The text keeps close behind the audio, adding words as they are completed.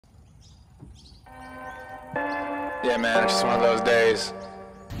Yeah, man, it's just one of those days.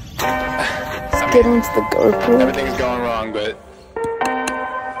 Let's get into the GoPro. Everything's going wrong, but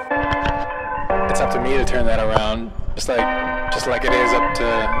it's up to me to turn that around, just like it is up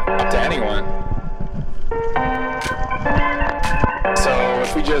to anyone. So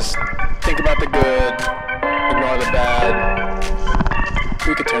if we just think about the good, ignore the bad,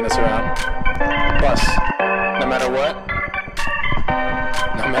 we could turn this around. Plus, no matter what,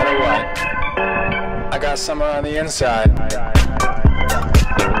 I got summer on the inside.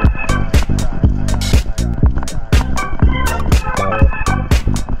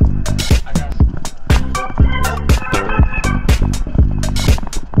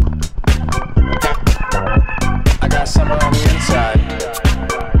 Summer on the inside.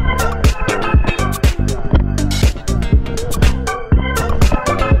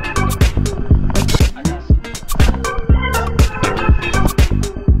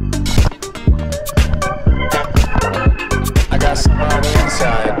 I got summer on the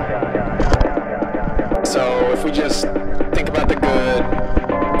inside. So if we just think about the good,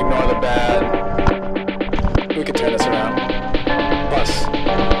 ignore the bad, we could turn this around. Plus,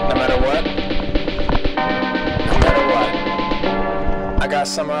 no matter what, I got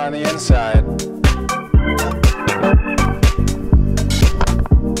summer on the inside.